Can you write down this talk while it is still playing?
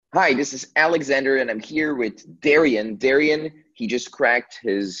Hi, this is Alexander, and I'm here with Darian. Darian, he just cracked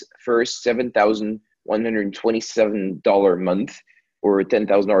his first $7,127 month, or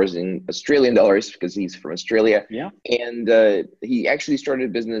 $10,000 in Australian dollars because he's from Australia. Yeah. And he actually started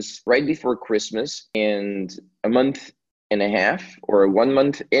a business right before Christmas, and a month and a half or 1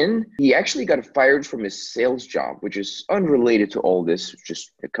 month in, he actually got fired from his sales job, which is unrelated to all this,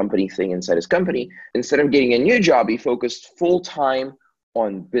 just a company thing inside his company. Instead of getting a new job, he focused full time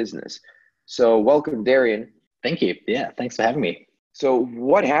on business. So welcome, Darian. Thank you. Yeah. Thanks for having me. So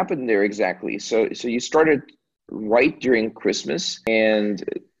what happened there exactly? So you started right during Christmas, and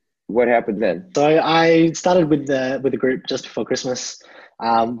what happened then? So I started with the group just before Christmas.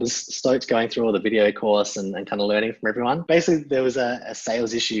 Was stoked going through all the video course and kind of learning from everyone. Basically, there was a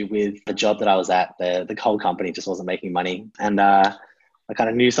sales issue with the job that I was at. The whole company just wasn't making money. And I kind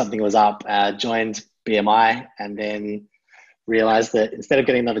of knew something was up, joined BMI, and then realized that instead of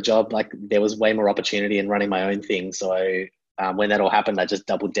getting another job, like there was way more opportunity in running my own thing. So when that all happened, I just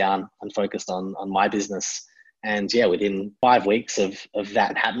doubled down and focused on my business. And yeah, within 5 weeks of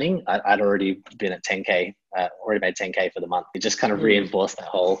that happening, I'd already been at 10K, already made 10K for the month. It just kind of reinforced that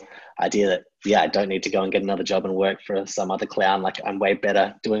whole idea that, yeah, I don't need to go and get another job and work for some other clown. Like I'm way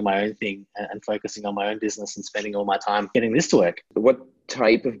better doing my own thing and focusing on my own business and spending all my time getting this to work. What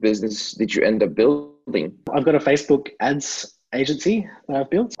type of business did you end up building? I've got a Facebook ads agency that I've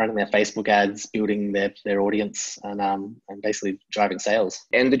built, running their Facebook ads, building their audience, and basically driving sales.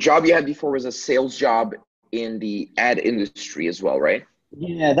 And the job you had before was a sales job in the ad industry as well, right?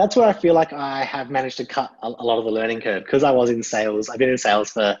 Yeah, that's where I feel like I have managed to cut a lot of the learning curve because I was in sales. I've been in sales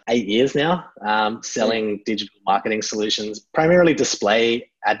for 8 years now, selling digital marketing solutions, primarily display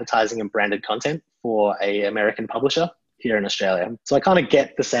advertising and branded content for a American publisher here in Australia. So I kind of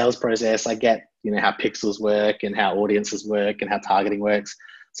get the sales process. I get, how pixels work and how audiences work and how targeting works.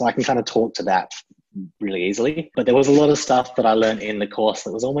 So I can kind of talk to that really easily. But there was a lot of stuff that I learned in the course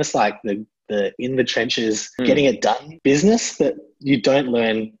that was almost like the in the trenches, getting it done business that you don't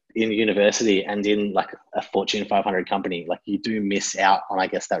learn in university and in like a Fortune 500 company. Like you do miss out on, I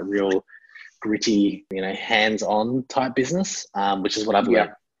guess, that real gritty, hands-on type business, which is what I've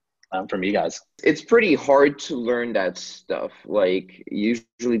learned from you guys. It's pretty hard to learn that stuff. Like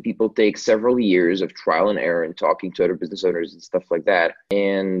usually people take several years of trial and error and talking to other business owners and stuff like that.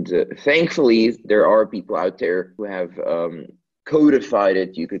 And thankfully, there are people out there who have codified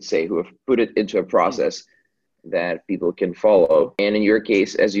it, you could say, who have put it into a process that people can follow. And in your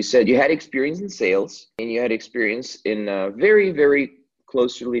case, as you said, you had experience in sales and you had experience in a very, very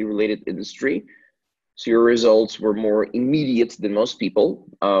closely related industry. So your results were more immediate than most people,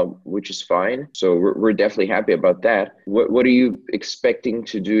 which is fine. So we're definitely happy about that. What are you expecting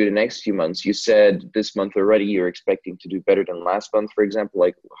to do the next few months? You said this month already you're expecting to do better than last month, for example.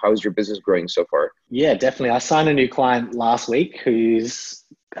 Like, how's your business growing so far? Yeah, definitely. I signed a new client last week who's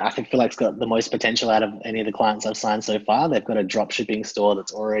I feel like it's got the most potential out of any of the clients I've signed so far. They've got a drop shipping store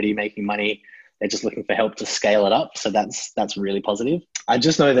that's already making money. They're just looking for help to scale it up. So that's really positive. I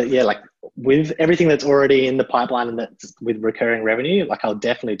just know that, yeah, like with everything that's already in the pipeline and that's with recurring revenue, like I'll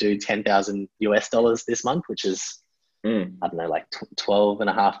definitely do 10,000 US dollars this month, which is, I don't know, like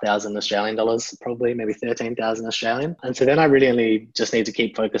 12,500 Australian dollars, probably maybe 13,000 Australian. And so then I really only just need to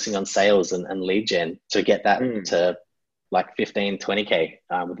keep focusing on sales and lead gen to get that to like 15, 20K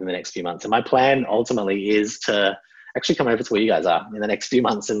within the next few months. And my plan ultimately is to actually come over to where you guys are in the next few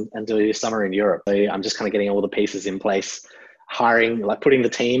months and do summer in Europe. So I'm just kind of getting all the pieces in place, hiring, like putting the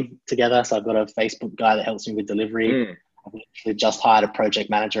team together. So I've got a Facebook guy that helps me with delivery. I've literally just hired a project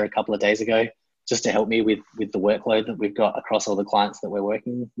manager a couple of days ago just to help me with the workload that we've got across all the clients that we're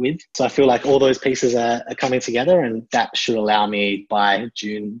working with. So I feel like all those pieces are coming together, and that should allow me by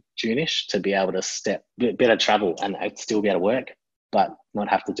June-ish to be able to better travel and still be able to work, but not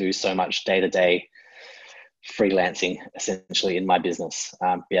have to do so much day-to-day freelancing essentially in my business,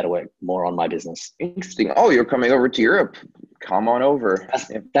 be able to work more on my business. Interesting. Oh, you're coming over to Europe. Come on over.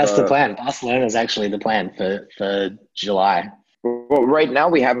 That's the plan. Barcelona is actually the plan for July. Well, right now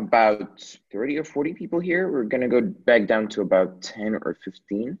we have about 30 or 40 people here. We're going to go back down to about 10 or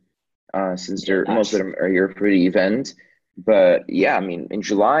 15 since most of them are here for the event. But yeah, I mean, in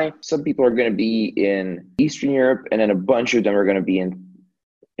July, some people are going to be in Eastern Europe, and then a bunch of them are going to be in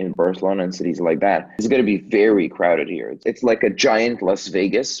Barcelona and cities like that. It's going to be very crowded here. It's like a giant Las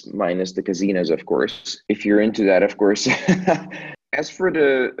Vegas minus the casinos, of course, if you're into that, of course. As for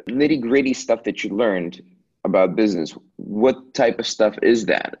the nitty-gritty stuff that you learned about business, what type of stuff is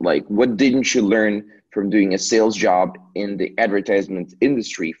that? Like, what didn't you learn from doing a sales job in the advertisement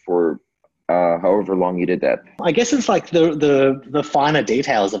industry for however long you did that? I guess it's like the finer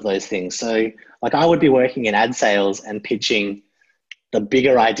details of those things. So like I would be working in ad sales and pitching the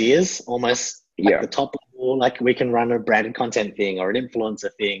bigger ideas, almost like Yeah. the top level, like we can run a branded content thing or an influencer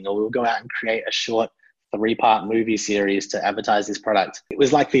thing, or we'll go out and create a short 3-part movie series to advertise this product. It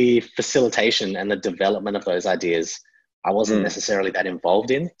was like the facilitation and the development of those ideas I wasn't necessarily that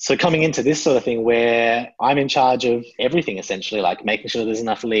involved in. So coming into this sort of thing where I'm in charge of everything, essentially, like making sure there's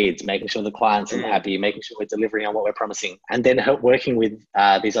enough leads, making sure the clients are happy, making sure we're delivering on what we're promising, and then working with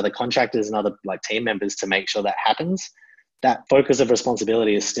these other contractors and other like team members to make sure that happens. That focus of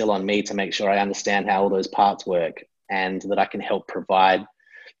responsibility is still on me to make sure I understand how all those parts work and that I can help provide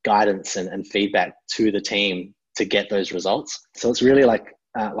guidance and feedback to the team to get those results. So it's really like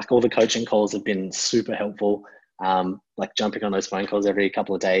all the coaching calls have been super helpful. Like jumping on those phone calls every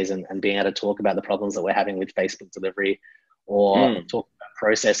couple of days and being able to talk about the problems that we're having with Facebook delivery, or talk about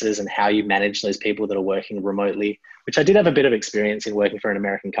processes and how you manage those people that are working remotely, which I did have a bit of experience in working for an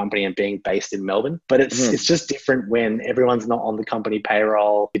American company and being based in Melbourne, but it's just different when everyone's not on the company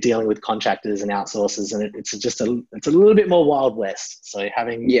payroll, you're dealing with contractors and outsourcers, and it's a little bit more Wild West. So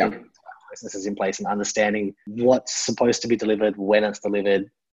having processes in place and understanding what's supposed to be delivered, when it's delivered,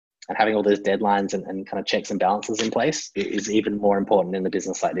 and having all those deadlines and kind of checks and balances in place is even more important in a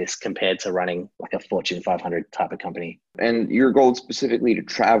business like this compared to running like a Fortune 500 type of company. And your goal is specifically to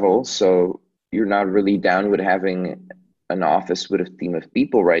travel, so you're not really down with having an office with a team of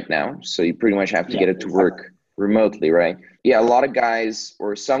people right now. So you pretty much have to get it to work remotely, right? Yeah, a lot of guys,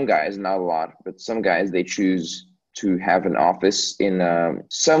 or some guys, not a lot, but some guys, they choose to have an office in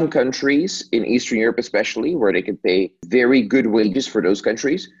some countries, in Eastern Europe especially, where they can pay very good wages for those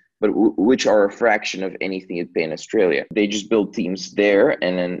countries, but which are a fraction of anything you'd pay in Australia. They just build teams there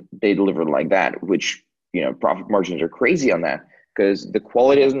and then they deliver like that, which, profit margins are crazy on that because the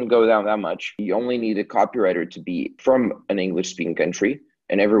quality doesn't go down that much. You only need a copywriter to be from an English-speaking country,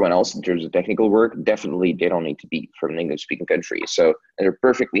 and everyone else in terms of technical work, definitely they don't need to be from an English-speaking country. So they're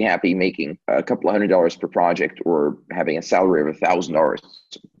perfectly happy making a couple of $100 per project or having a salary of $1,000.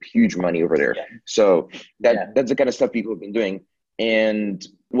 Huge money over there. Yeah. So that's the kind of stuff people have been doing. And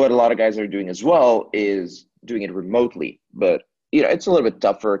what a lot of guys are doing as well is doing it remotely. But, it's a little bit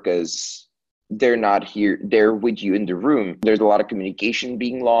tougher because they're not here, they're with you in the room. There's a lot of communication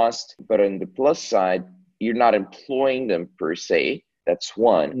being lost. But on the plus side, you're not employing them per se. That's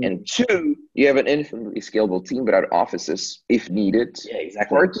one. And two, you have an infinitely scalable team without offices if needed. Yeah,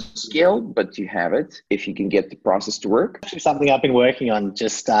 exactly. Hard to scale, but you have it if you can get the process to work. Actually, something I've been working on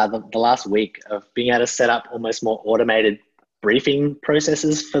just the last week of being able to set up almost more automated briefing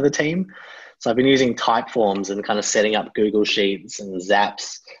processes for the team. So I've been using Typeforms and kind of setting up Google Sheets and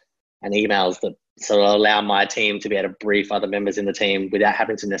Zaps and emails that sort of allow my team to be able to brief other members in the team without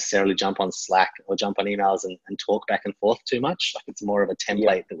having to necessarily jump on Slack or jump on emails and talk back and forth too much. Like it's more of a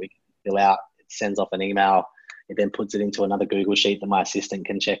template that we can fill out. It sends off an email. It then puts it into another Google Sheet that my assistant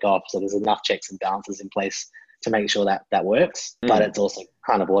can check off. So there's enough checks and balances in place to make sure that works. But it's also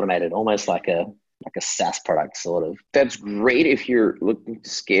kind of automated, almost like a SaaS product, sort of. That's great if you're looking to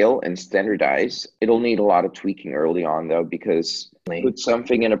scale and standardize. It'll need a lot of tweaking early on, though, because put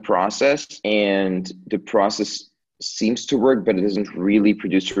something in a process and the process seems to work, but it doesn't really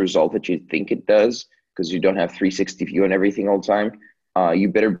produce a result that you think it does because you don't have 360 view on everything all the time. You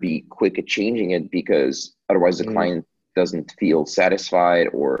better be quick at changing it because otherwise the client doesn't feel satisfied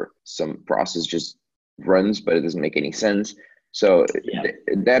or some process just runs, but it doesn't make any sense. So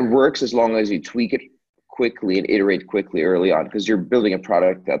that works as long as you tweak it quickly and iterate quickly early on because you're building a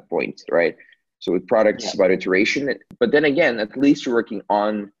product at that point, right? So with products, it's about iteration. But then again, at least you're working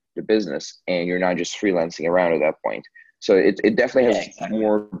on the business and you're not just freelancing around at that point. So it definitely has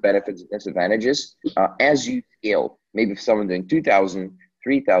more benefits and disadvantages as you scale. Maybe if someone's doing $2,000,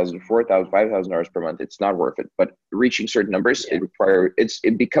 $3,000, $4,000, $5,000 per month, it's not worth it. But reaching certain numbers,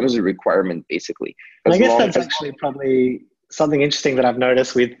 it becomes a requirement basically. I guess that's actually probably something interesting that I've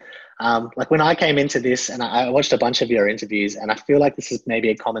noticed with, like when I came into this and I watched a bunch of your interviews, and I feel like this is maybe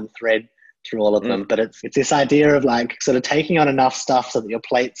a common thread through all of them, but it's this idea of like sort of taking on enough stuff so that your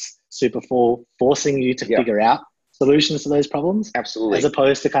plate's super full, forcing you to figure out solutions to those problems. Absolutely. As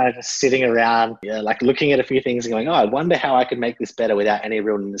opposed to kind of just sitting around, like looking at a few things and going, I wonder how I could make this better without any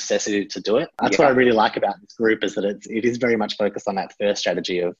real necessity to do it. That's what I really like about this group is that it is very much focused on that first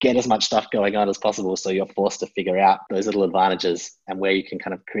strategy of get as much stuff going on as possible. So you're forced to figure out those little advantages and where you can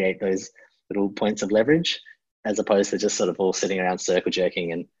kind of create those little points of leverage as opposed to just sort of all sitting around circle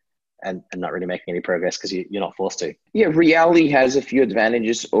jerking and not really making any progress because you're not forced to. Yeah, reality has a few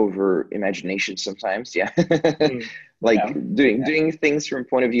advantages over imagination sometimes. Yeah. Like Yeah. doing things from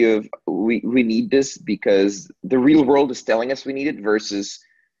point of view of we need this because the real world is telling us we need it versus,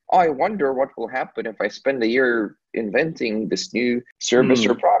 oh, I wonder what will happen if I spend a year inventing this new service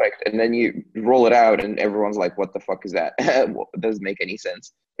or Mm. product, and then you roll it out and everyone's like, what the fuck is that? It doesn't make any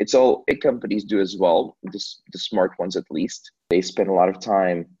sense. It's all big companies do as well, the smart ones at least. They spend a lot of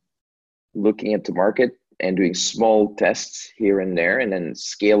time looking at the market and doing small tests here and there and then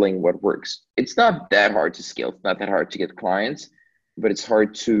scaling what works. It's not that hard to scale. It's not that hard to get clients, but it's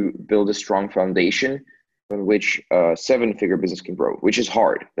hard to build a strong foundation on which a seven-figure business can grow, which is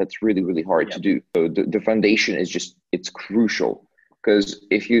hard. That's really, really hard to do. So the foundation is just, it's crucial, because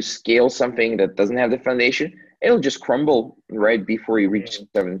if you scale something that doesn't have the foundation, it'll just crumble right before you reach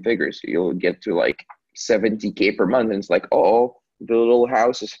seven figures. You'll get to like 70K per month and it's like, oh, the little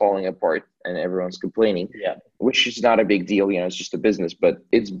house is falling apart and everyone's complaining, which is not a big deal. It's just a business, but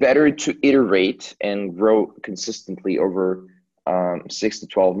it's better to iterate and grow consistently over 6 to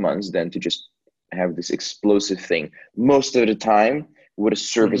 12 months than to just have this explosive thing most of the time with a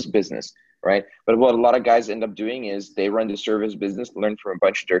service business, right? But what a lot of guys end up doing is they run the service business, learn from a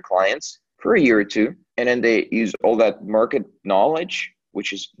bunch of their clients for a year or two, and then they use all that market knowledge,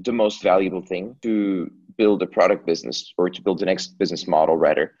 which is the most valuable thing, to build a product business or to build the next business model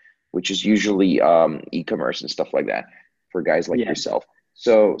rather, which is usually e-commerce and stuff like that for guys like yourself.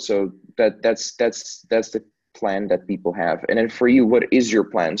 So that's the plan that people have. And then for you, what is your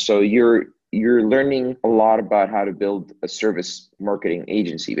plan? So you're learning a lot about how to build a service marketing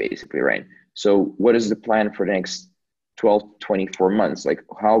agency, basically, right? So what is the plan for the next 12, 24 months? Like,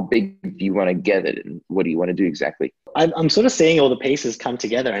 how big do you want to get it and what do you want to do exactly? I'm sort of seeing all the pieces come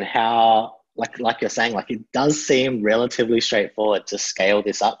together and how, like you're saying, like it does seem relatively straightforward to scale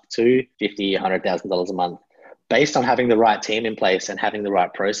this up to $50,000, $100,000 a month based on having the right team in place and having the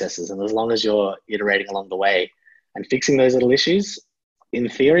right processes. And as long as you're iterating along the way and fixing those little issues, in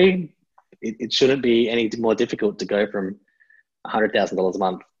theory, it shouldn't be any more difficult to go from $100,000 a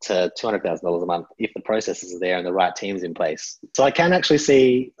month to $200,000 a month if the processes are there and the right teams in place. So I can actually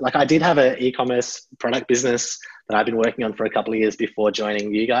see, like I did have an e-commerce product business that I've been working on for a couple of years before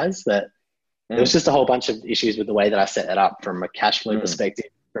joining you guys, that there was just a whole bunch of issues with the way that I set it up from a cash flow perspective,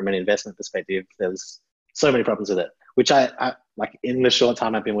 from an investment perspective. There was so many problems with it, which I like in the short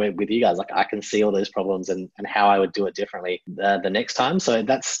time I've been with you guys, like I can see all those problems and how I would do it differently the next time. So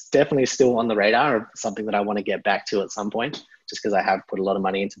that's definitely still on the radar of something that I want to get back to at some point, just because I have put a lot of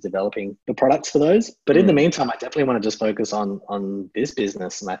money into developing the products for those. But in the meantime, I definitely want to just focus on this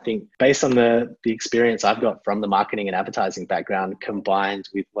business. And I think based on the experience I've got from the marketing and advertising background, combined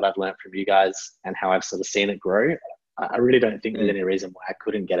with what I've learned from you guys and how I've sort of seen it grow, I really don't think there's any reason why I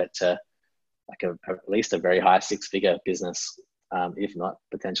couldn't get it to like at least a very high six-figure business, if not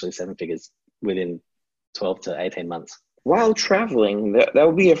potentially seven figures within 12 to 18 months. While traveling, that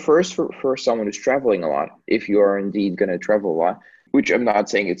would be a first for someone who's traveling a lot, if you are indeed going to travel a lot, which I'm not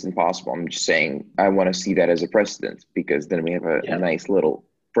saying it's impossible. I'm just saying I want to see that as a precedent, because then we have a nice little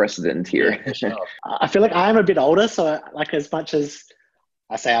precedent here. Yeah, for sure. I feel like I'm a bit older, so like as much as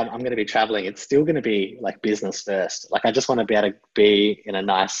I say I'm going to be traveling, it's still going to be like business first. Like I just want to be able to be in a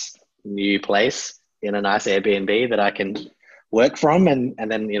nice new place, in a nice Airbnb that I can work from, and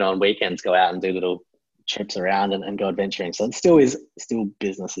then on weekends go out and do little trips around and go adventuring. So it still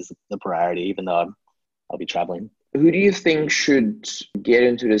business is the priority, even though I'll be traveling. Who do you think should get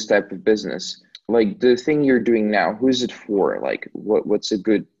into this type of business? Like the thing you're doing now, who's it for? Like what's a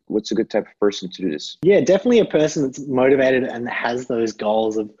good type of person to do this? Yeah, definitely a person that's motivated and has those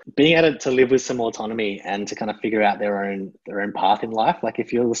goals of being able to live with some autonomy and to kind of figure out their own path in life. Like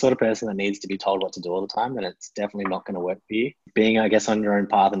if you're the sort of person that needs to be told what to do all the time, then it's definitely not going to work for you. Being, I guess, on your own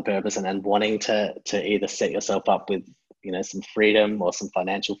path and purpose and wanting to either set yourself up with, some freedom or some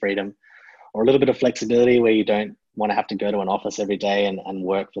financial freedom, or a little bit of flexibility where you don't want to have to go to an office every day and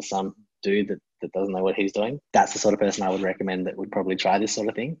work for some dude that doesn't know what he's doing. That's the sort of person I would recommend that would probably try this sort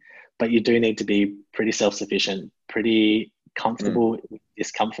of thing. But you do need to be pretty self-sufficient, pretty comfortable with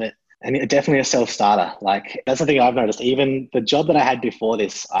discomfort, and definitely a self-starter. Like that's the thing I've noticed. Even the job that I had before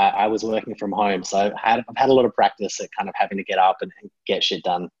this, I was working from home. So I've had a lot of practice at kind of having to get up and get shit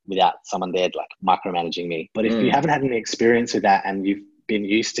done without someone there like micromanaging me. But if you haven't had any experience with that and you've been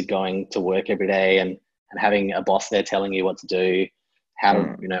used to going to work every day and having a boss there telling you what to do, how to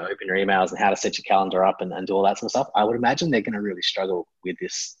open your emails and how to set your calendar up and do all that sort of stuff, I would imagine they're going to really struggle with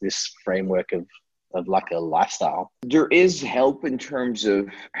this framework of like a lifestyle. There is help in terms of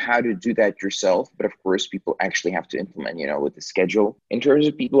how to do that yourself, but of course people actually have to implement, with the schedule. In terms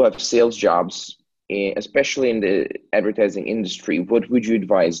of people who have sales jobs, especially in the advertising industry, what would you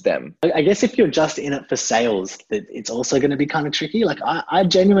advise them? I guess if you're just in it for sales, that it's also going to be kind of tricky. Like I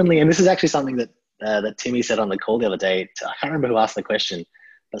genuinely, and this is actually something that Timmy said on the call the other day. I can't remember who asked the question,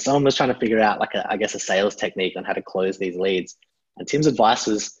 but someone was trying to figure out like I guess a sales technique on how to close these leads. And Tim's advice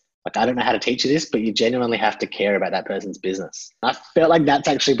was like, I don't know how to teach you this, but you genuinely have to care about that person's business. I felt like that's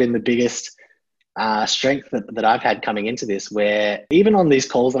actually been the biggest strength that I've had coming into this, where even on these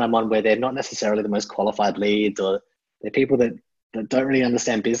calls that I'm on, where they're not necessarily the most qualified leads, or they're people that don't really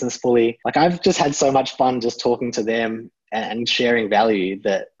understand business fully. Like I've just had so much fun just talking to them and sharing value,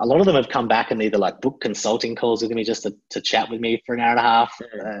 that a lot of them have come back and either like book consulting calls with me just to chat with me for an hour and a half,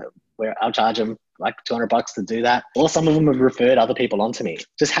 where I'll charge them like $200 to do that. Or some of them have referred other people onto me.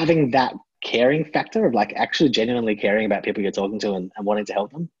 Just having that caring factor of like actually genuinely caring about people you're talking to and wanting to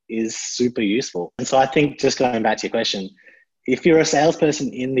help them is super useful. And so I think, just going back to your question, if you're a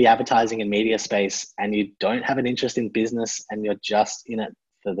salesperson in the advertising and media space and you don't have an interest in business and you're just in it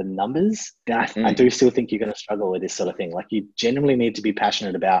for the numbers, then I do still think you're going to struggle with this sort of thing. Like you genuinely need to be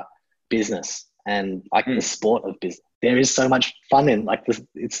passionate about business and like the sport of business. There is so much fun in like this.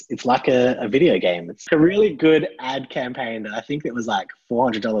 It's like a video game. It's a really good ad campaign that I think it was like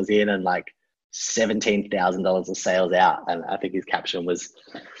 $400 in and like $17,000 of sales out. And I think his caption was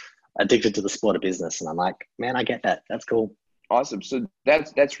addicted to the sport of business. And I'm like, man, I get that. That's cool. Awesome. So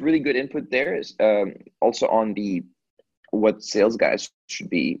that's really good input there. Is also on the what sales guys should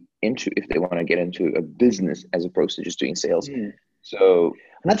be into if they want to get into a business as opposed to just doing sales. So,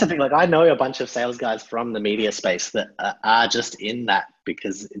 and that's the thing. Like I know a bunch of sales guys from the media space that are just in that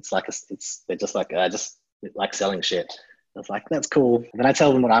because it's like they're just like just like selling shit. It's like, that's cool. And then I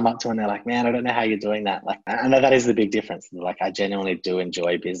tell them what I'm up to and they're like, man, I don't know how you're doing that. Like, I know that is the big difference. Like, I genuinely do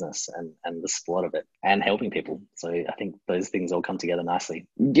enjoy business and the sport of it and helping people. So I think those things all come together nicely.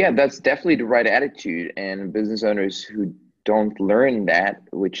 Yeah, that's definitely the right attitude. And business owners who don't learn that,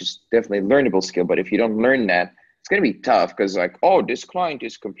 which is definitely a learnable skill, but if you don't learn that, it's going to be tough because like, oh, this client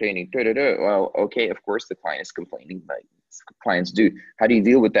is complaining. Well, okay, of course the client is complaining, but clients do. How do you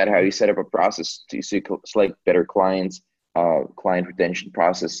deal with that? How do you set up a process to select better clients? Client retention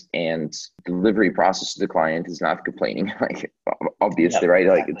process and delivery process to the client is not complaining, like obviously, right?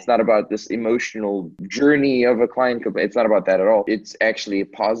 Like it's not about this emotional journey of a client. It's not about that at all. It's actually a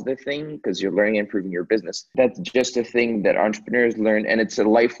positive thing because you're learning and improving your business. That's just a thing that entrepreneurs learn, and it's a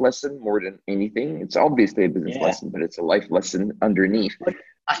life lesson more than anything. It's obviously a business lesson, but it's a life lesson underneath.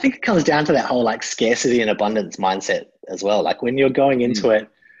 I think it comes down to that whole like scarcity and abundance mindset as well. Like when you're going into it,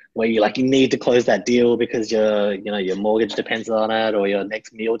 where you need to close that deal because your mortgage depends on it or your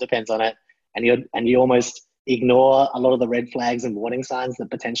next meal depends on it, and you almost ignore a lot of the red flags and warning signs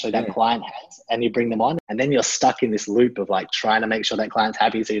that potentially that client has, and you bring them on, and then you're stuck in this loop of like trying to make sure that client's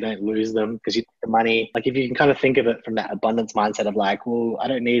happy so you don't lose them because you need the money. Like if you can kind of think of it from that abundance mindset of like, well, I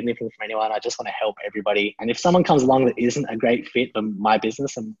don't need anything from anyone, I just want to help everybody, and if someone comes along that isn't a great fit for my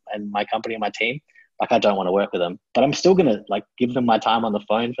business and my company and my team, like I don't want to work with them, but I'm still going to like give them my time on the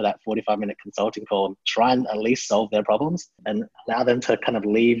phone for that 45-minute consulting call and try and at least solve their problems and allow them to kind of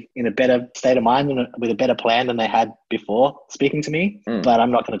leave in a better state of mind and with a better plan than they had before speaking to me. But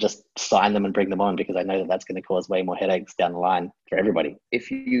I'm not going to just sign them and bring them on because I know that that's going to cause way more headaches down the line for everybody. If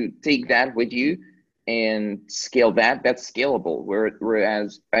you take that with you and scale that's scalable.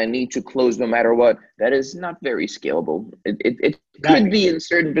 Whereas I need to close no matter what, that is not very scalable. It could be in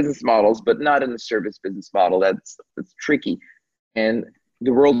certain business models, but not in the service business model. That's tricky. And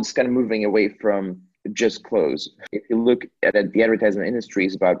the world is kind of moving away from just close. If you look at the advertising industry,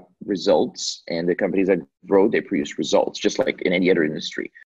 is about results, and the companies that grow, they produce results, just like in any other industry.